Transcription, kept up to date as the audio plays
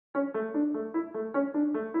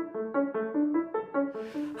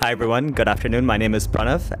Hi, everyone. Good afternoon. My name is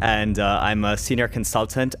Pranav, and I'm a senior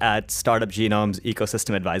consultant at Startup Genome's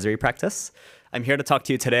Ecosystem Advisory Practice. I'm here to talk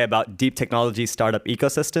to you today about deep technology startup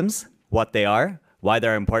ecosystems, what they are, why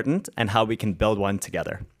they're important, and how we can build one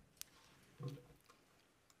together.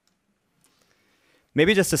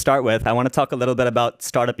 Maybe just to start with, I want to talk a little bit about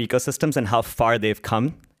startup ecosystems and how far they've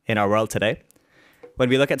come in our world today. When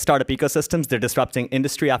we look at startup ecosystems, they're disrupting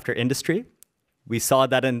industry after industry. We saw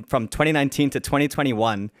that from 2019 to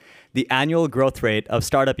 2021, the annual growth rate of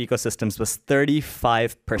startup ecosystems was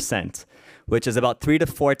 35%, which is about 3 to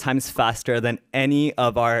 4 times faster than any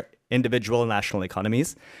of our individual national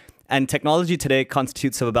economies. And technology today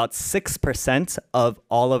constitutes of about 6% of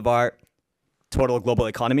all of our total global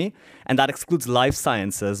economy, and that excludes life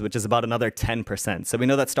sciences, which is about another 10%. So we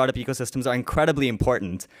know that startup ecosystems are incredibly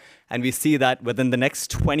important, and we see that within the next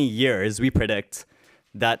 20 years, we predict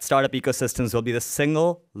that startup ecosystems will be the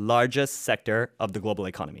single largest sector of the global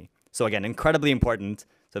economy. So again, incredibly important.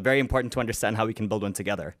 So very important to understand how we can build one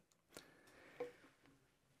together.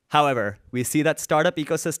 However, we see that startup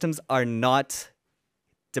ecosystems are not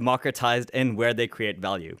democratized in where they create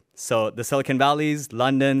value. So the Silicon Valleys,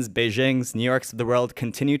 Londons, Beijings, New Yorks of the world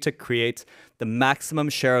continue to create the maximum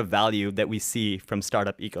share of value that we see from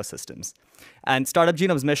startup ecosystems. And Startup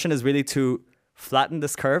Genome's mission is really to flatten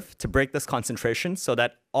this curve, to break this concentration so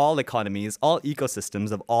that all economies, all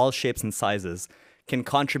ecosystems of all shapes and sizes can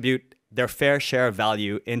contribute their fair share of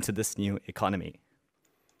value into this new economy.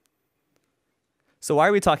 So why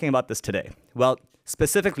are we talking about this today? Well,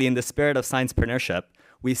 specifically in the spirit of sciencepreneurship,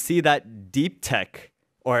 we see that deep tech,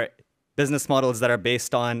 or business models that are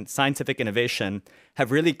based on scientific innovation, have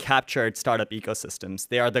really captured startup ecosystems.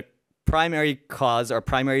 They are the primary cause or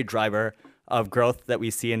primary driver of growth that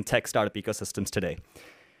we see in tech startup ecosystems today.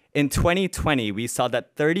 In 2020, we saw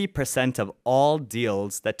that 30% of all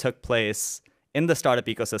deals that took place in the startup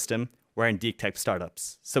ecosystem were in deep tech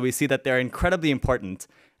startups. So we see that they're incredibly important,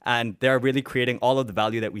 and they're really creating all of the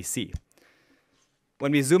value that we see.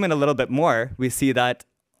 When we zoom in a little bit more, we see that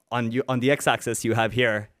on the x-axis you have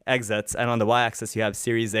here exits, and on the y-axis you have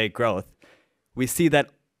Series A growth. We see that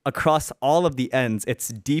across all of the ends, it's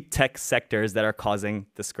deep tech sectors that are causing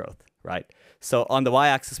this growth, right? So on the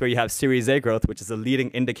y-axis where you have Series A growth, which is a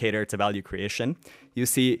leading indicator to value creation, you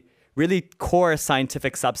see really core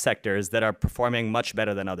scientific subsectors that are performing much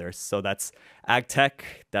better than others. So that's ag tech,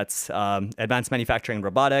 that's advanced manufacturing and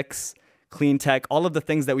robotics, clean tech, all of the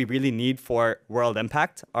things that we really need for world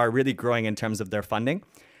impact are really growing in terms of their funding.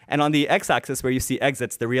 And on the x-axis where you see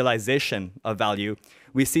exits, the realization of value,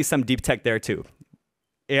 we see some deep tech there too.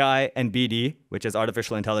 AI and BD, which is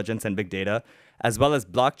artificial intelligence and big data, as well as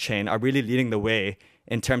blockchain, are really leading the way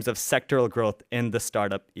in terms of sectoral growth in the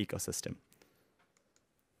startup ecosystem.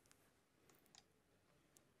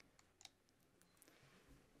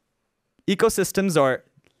 Ecosystems or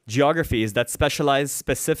geographies that specialize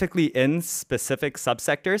specifically in specific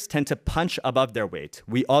subsectors tend to punch above their weight.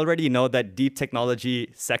 We already know that deep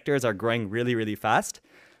technology sectors are growing really, really fast.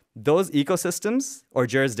 Those ecosystems or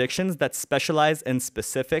jurisdictions that specialize in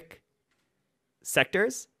specific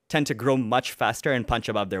sectors tend to grow much faster and punch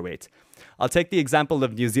above their weight. I'll take the example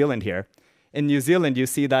of New Zealand here. In New Zealand, you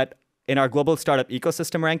see that in our global startup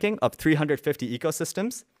ecosystem ranking of 350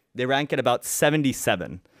 ecosystems, they rank at about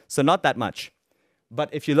 77. So not that much. But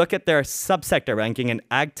if you look at their subsector ranking in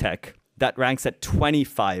ag tech, that ranks at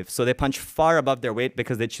 25. So they punch far above their weight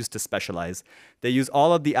because they choose to specialize. They use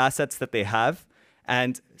all of the assets that they have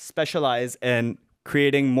and specialize in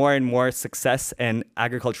creating more and more success in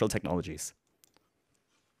agricultural technologies.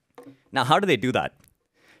 Now, how do they do that?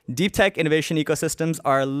 Deep tech innovation ecosystems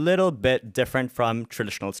are a little bit different from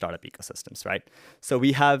traditional startup ecosystems, right? So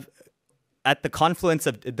we have at the confluence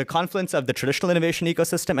of the traditional innovation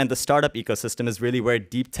ecosystem and the startup ecosystem is really where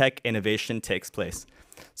deep tech innovation takes place.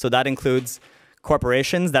 So that includes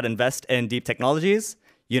corporations that invest in deep technologies,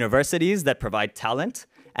 universities that provide talent,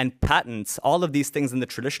 and patents. All of these things in the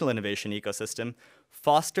traditional innovation ecosystem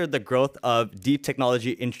foster the growth of deep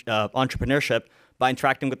technology entrepreneurship by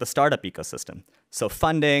interacting with the startup ecosystem. So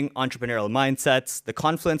funding, entrepreneurial mindsets, the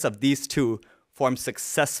confluence of these two form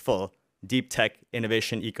successful deep tech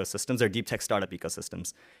innovation ecosystems or deep tech startup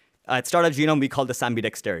ecosystems. At Startup Genome, we call this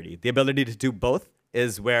ambidexterity. The ability to do both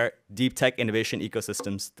is where deep tech innovation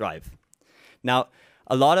ecosystems thrive. Now,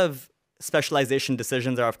 a lot of specialization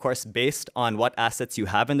decisions are, of course, based on what assets you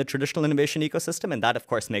have in the traditional innovation ecosystem, and that, of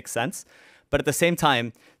course, makes sense. But at the same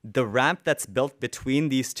time, the ramp that's built between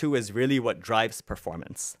these two is really what drives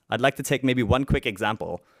performance. I'd like to take maybe one quick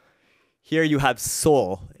example. Here you have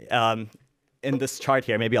Seoul. In this chart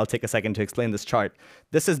here, maybe I'll take a second to explain this chart.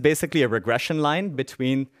 This is basically a regression line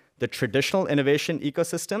between the traditional innovation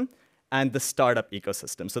ecosystem and the startup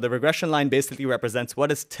ecosystem. So the regression line basically represents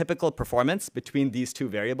what is typical performance between these two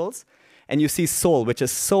variables. And you see Seoul, which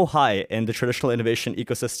is so high in the traditional innovation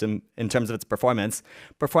ecosystem in terms of its performance,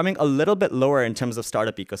 performing a little bit lower in terms of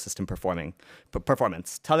startup ecosystem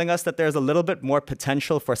performance, telling us that there's a little bit more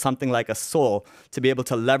potential for something like a Seoul to be able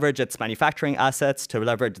to leverage its manufacturing assets, to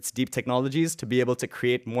leverage its deep technologies, to be able to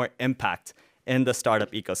create more impact in the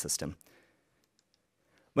startup ecosystem.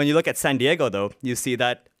 When you look at San Diego, though, you see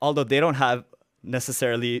that although they don't have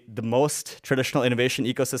necessarily the most traditional innovation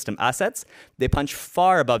ecosystem assets, they punch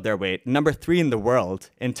far above their weight, number 3 in the world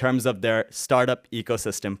in terms of their startup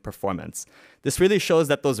ecosystem performance. This really shows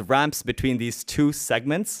that those ramps between these two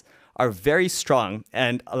segments are very strong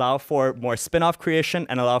and allow for more spin-off creation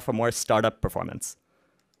and allow for more startup performance.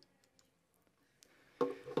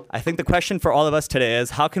 I think the question for all of us today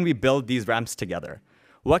is, how can we build these ramps together?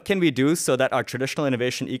 What can we do so that our traditional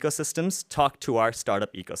innovation ecosystems talk to our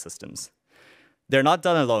startup ecosystems? They're not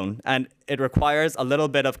done alone, and it requires a little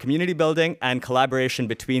bit of community building and collaboration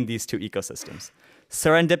between these two ecosystems.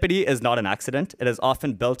 Serendipity is not an accident. It is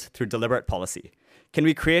often built through deliberate policy. Can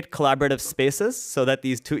we create collaborative spaces so that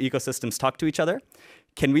these two ecosystems talk to each other?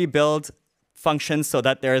 Can we build functions so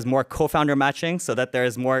that there is more co-founder matching, so that there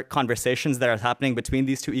is more conversations that are happening between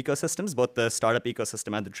these two ecosystems, both the startup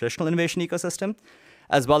ecosystem and the traditional innovation ecosystem,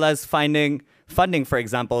 as well as finding funding, for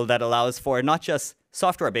example, that allows for not just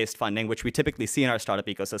software-based funding, which we typically see in our startup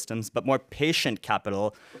ecosystems, but more patient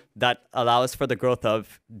capital that allows for the growth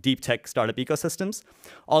of deep tech startup ecosystems.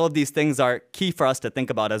 All of these things are key for us to think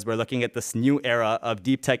about as we're looking at this new era of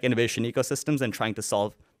deep tech innovation ecosystems and trying to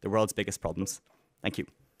solve the world's biggest problems. Thank you.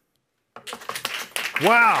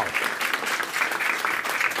 Wow.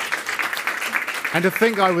 And to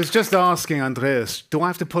think, I was just asking Andreas, do I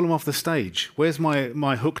have to pull him off the stage? Where's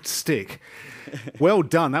my hooked stick? Well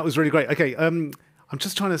done. That was really great. Okay, I'm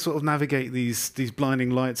just trying to sort of navigate these blinding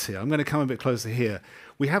lights here. I'm going to come a bit closer here.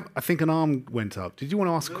 We have, I think, an arm went up. Did you want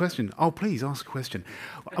to ask a question? Oh, please ask a question.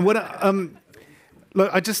 And what,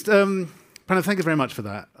 look, I just, Pranav, thank you very much for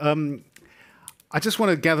that. I just want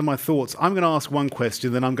to gather my thoughts. I'm going to ask one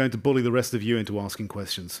question, then I'm going to bully the rest of you into asking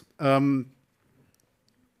questions.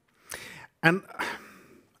 And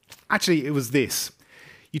actually, it was this.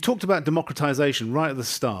 You talked about democratization right at the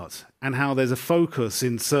start and how there's a focus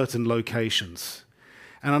in certain locations.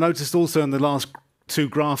 And I noticed also in the last 2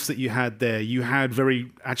 graphs that you had there, you had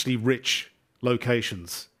very actually rich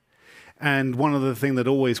locations. And one of the things that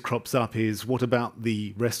always crops up is, what about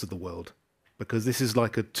the rest of the world? Because this is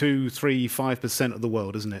like a 2, 3, 5% of the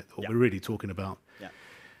world, isn't it? What we're really talking about. Yeah.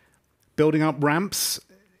 Building up ramps.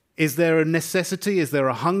 Is there a necessity? Is there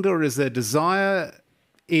a hunger? Is there desire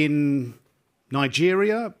in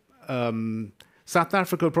Nigeria? South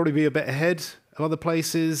Africa would probably be a bit ahead of other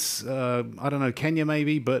places. I don't know, Kenya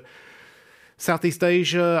maybe, but Southeast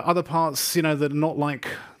Asia, other parts, you know, that are not like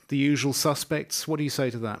the usual suspects. What do you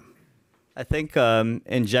say to that? I think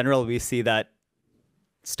in general, we see that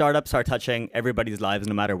startups are touching everybody's lives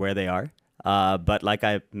no matter where they are. But like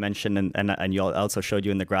I mentioned, and you also showed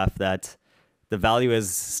you in the graph, that the value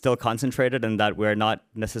is still concentrated and that we're not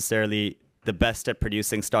necessarily the best at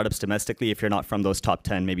producing startups domestically if you're not from those top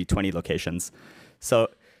 10, maybe 20 locations. So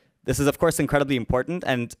this is, of course, incredibly important.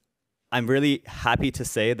 And I'm really happy to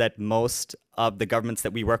say that most of the governments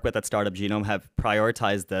that we work with at Startup Genome have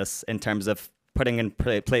prioritized this in terms of putting in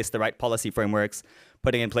place the right policy frameworks,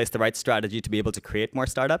 putting in place the right strategy to be able to create more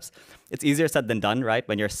startups. It's easier said than done, right?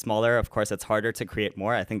 When you're smaller, of course, it's harder to create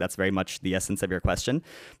more. I think that's very much the essence of your question.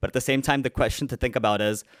 But at the same time, the question to think about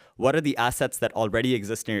is, what are the assets that already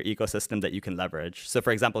exist in your ecosystem that you can leverage? So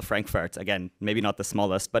for example, Frankfurt, again, maybe not the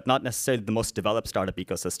smallest, but not necessarily the most developed startup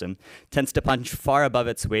ecosystem, tends to punch far above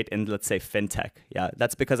its weight in, let's say, fintech. Yeah,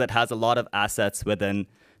 that's because it has a lot of assets within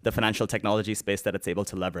the financial technology space that it's able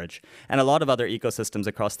to leverage. And a lot of other ecosystems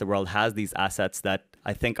across the world has these assets that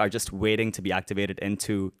I think are just waiting to be activated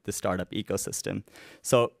into the startup ecosystem.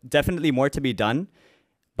 So definitely more to be done.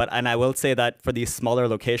 And I will say that for these smaller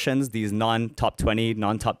locations, these non-top 20,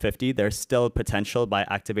 non-top 50, there's still potential by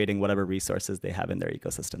activating whatever resources they have in their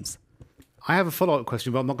ecosystems. I have a follow-up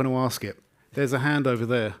question, but I'm not going to ask it. There's a hand over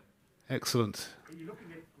there. Excellent. Are you looking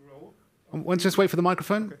at growth? Let's just wait for the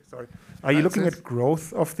microphone. Okay, sorry. Are you looking at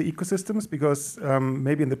growth of the ecosystems? Because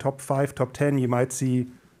maybe in the top 5, top 10, you might see,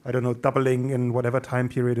 I don't know, doubling in whatever time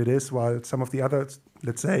period it is, while some of the others,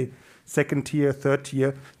 let's say, 2nd tier, 3rd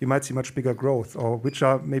tier, you might see much bigger growth, or which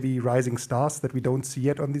are maybe rising stars that we don't see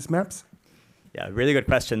yet on these maps? Yeah, really good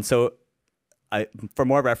question. So for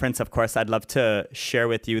more reference, of course, I'd love to share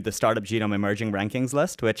with you the Startup Genome Emerging Rankings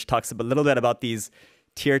list, which talks a little bit about these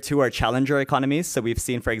Tier 2 are challenger economies. So we've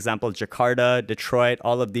seen, for example, Jakarta, Detroit,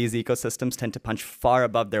 all of these ecosystems tend to punch far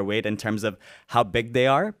above their weight in terms of how big they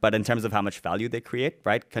are, but in terms of how much value they create,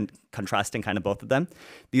 right? Contrasting kind of both of them.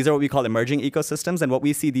 These are what we call emerging ecosystems. And what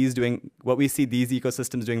we see these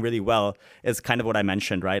ecosystems doing really well is kind of what I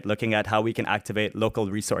mentioned, right? Looking at how we can activate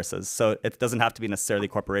local resources. So it doesn't have to be necessarily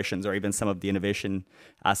corporations or even some of the innovation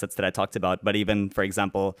assets that I talked about, but even, for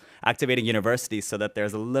example, activating universities so that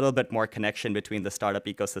there's a little bit more connection between the startup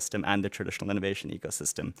ecosystem and the traditional innovation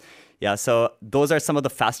ecosystem. Yeah, so those are some of the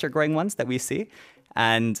faster growing ones that we see.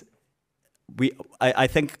 And I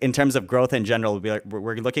think in terms of growth in general,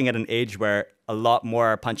 we're looking at an age where a lot more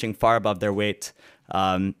are punching far above their weight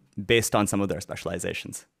based on some of their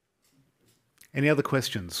specializations. Any other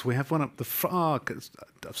questions? We have one up the far.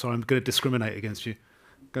 Sorry, I'm going to discriminate against you.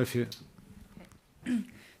 Go for it.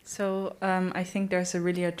 So I think there's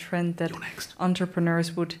really a trend that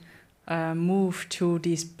entrepreneurs would move to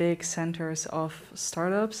these big centers of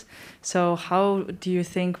startups. So how do you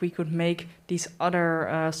think we could make these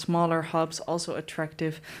other smaller hubs also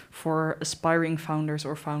attractive for aspiring founders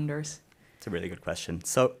or founders? It's a really good question.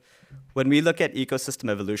 So when we look at ecosystem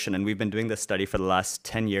evolution, and we've been doing this study for the last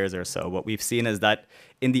 10 years or so, what we've seen is that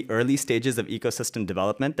in the early stages of ecosystem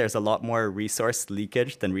development, there's a lot more resource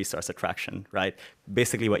leakage than resource attraction, right?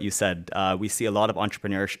 Basically what you said, we see a lot of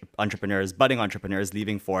budding entrepreneurs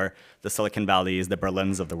leaving for the Silicon Valleys, the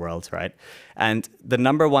Berlins of the world, right? And the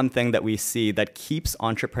number one thing that we see that keeps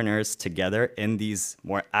entrepreneurs together in these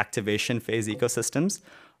more activation phase ecosystems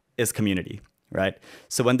is community. Right?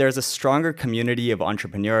 So when there's a stronger community of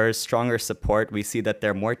entrepreneurs, stronger support, we see that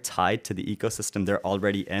they're more tied to the ecosystem they're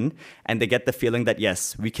already in. And they get the feeling that,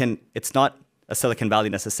 yes, we can, it's not a Silicon Valley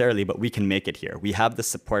necessarily, but we can make it here. We have the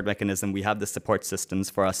support mechanism, we have the support systems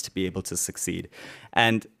for us to be able to succeed.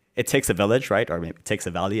 And it takes a village, right? Or maybe it takes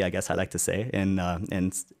a valley, I guess I like to say, in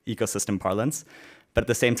ecosystem parlance. But at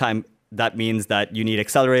the same time, that means that you need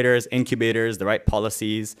accelerators, incubators, the right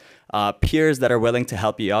policies, peers that are willing to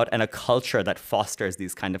help you out, and a culture that fosters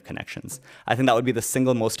these kind of connections. I think that would be the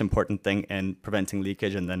single most important thing in preventing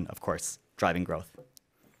leakage and then, of course, driving growth.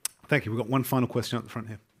 Thank you. We've got one final question up the front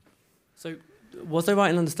here. So was I right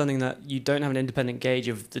in understanding that you don't have an independent gauge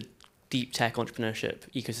of the deep tech entrepreneurship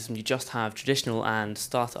ecosystem, you just have traditional and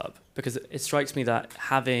startup? Because it strikes me that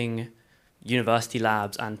having university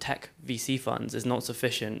labs and tech VC funds is not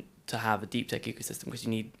sufficient to have a deep tech ecosystem, because you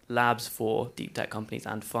need labs for deep tech companies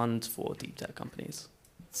and funds for deep tech companies.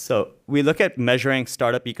 So we look at measuring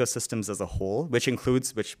startup ecosystems as a whole, which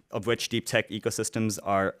includes which deep tech ecosystems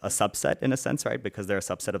are a subset in a sense, right? Because they're a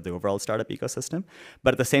subset of the overall startup ecosystem.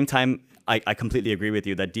 But at the same time, I completely agree with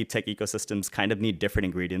you that deep tech ecosystems kind of need different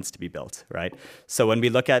ingredients to be built, right? So when we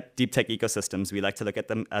look at deep tech ecosystems, we like to look at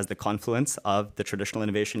them as the confluence of the traditional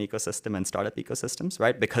innovation ecosystem and startup ecosystems,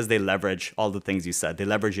 right? Because they leverage all the things you said. They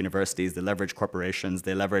leverage universities, they leverage corporations,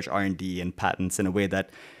 they leverage R&D and patents in a way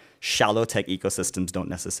that shallow tech ecosystems don't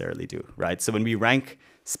necessarily do, right? So when we rank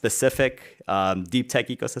specific deep tech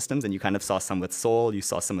ecosystems, and you kind of saw some with Seoul, you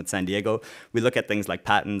saw some with San Diego, we look at things like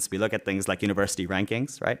patents, we look at things like university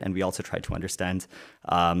rankings, right? And we also try to understand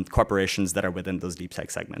corporations that are within those deep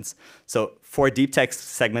tech segments. So for deep tech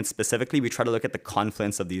segments specifically, we try to look at the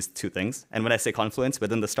confluence of these two things. And when I say confluence,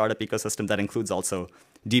 within the startup ecosystem, that includes also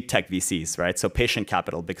deep tech VCs, right? So patient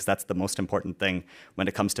capital, because that's the most important thing when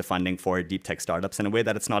it comes to funding for deep tech startups in a way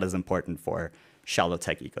that it's not as important for shallow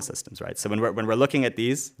tech ecosystems, right? So when we're looking at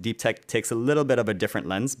these, deep tech takes a little bit of a different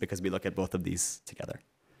lens because we look at both of these together.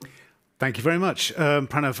 Thank you very much.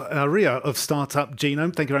 Pranav Arya of Startup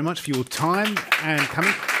Genome, thank you very much for your time and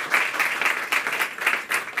coming.